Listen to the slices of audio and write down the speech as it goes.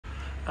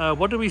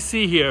What do we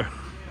see here?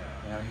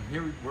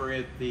 Here we're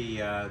at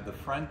the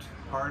front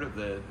part of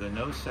the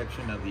nose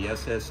section of the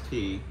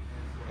SST,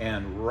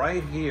 and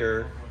right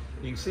here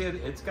you can see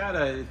it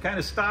kind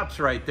of stops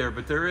right there,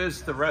 but there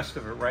is the rest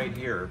of it right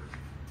here.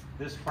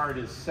 This part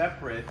is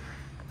separate,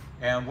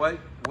 and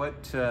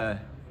to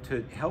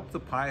help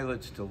the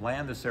pilots to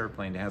land this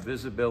airplane, to have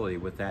visibility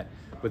with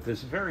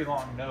this very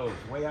long nose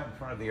way out in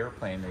front of the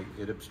airplane,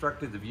 it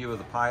obstructed the view of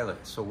the pilot.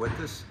 So what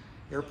this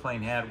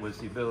airplane had was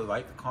the ability,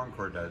 like the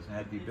Concorde does, it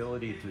had the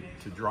ability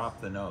to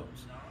drop the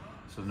nose.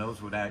 So the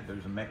nose would act,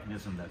 there's a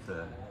mechanism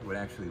that would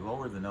actually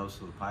lower the nose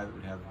so the pilot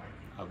would have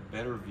a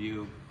better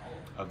view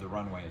of the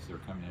runway as they're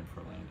coming in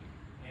for landing.